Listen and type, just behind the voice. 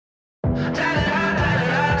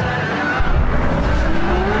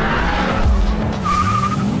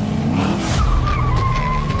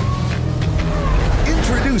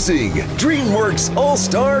Introducing DreamWorks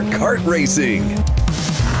All-Star Kart Racing.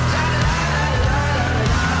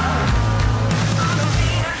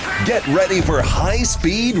 Get ready for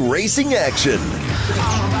high-speed racing action.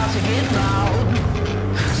 I'm about to get loud.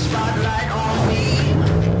 Spotlight on me.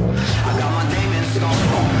 I got my name in stone.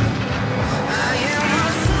 I am a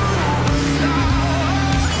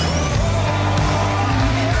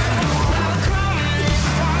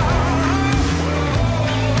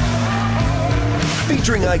superstar.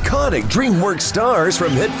 Featuring iconic DreamWorks stars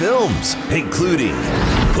from hit films, including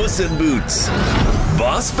Puss in Boots,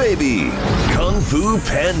 Boss Baby, Kung Fu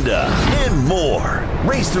Panda, and more.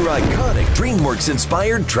 Race through iconic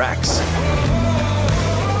DreamWorks-inspired tracks.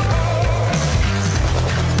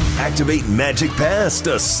 Activate Magic Pass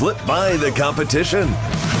to slip by the competition.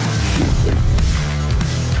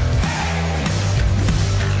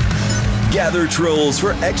 Gather trolls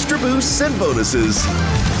for extra boosts and bonuses.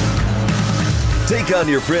 Take on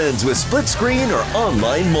your friends with split screen or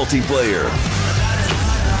online multiplayer.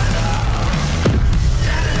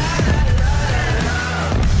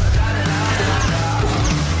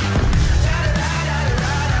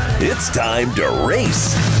 It's time to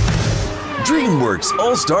race! DreamWorks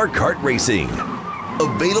All-Star Kart Racing.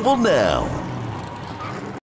 Available now.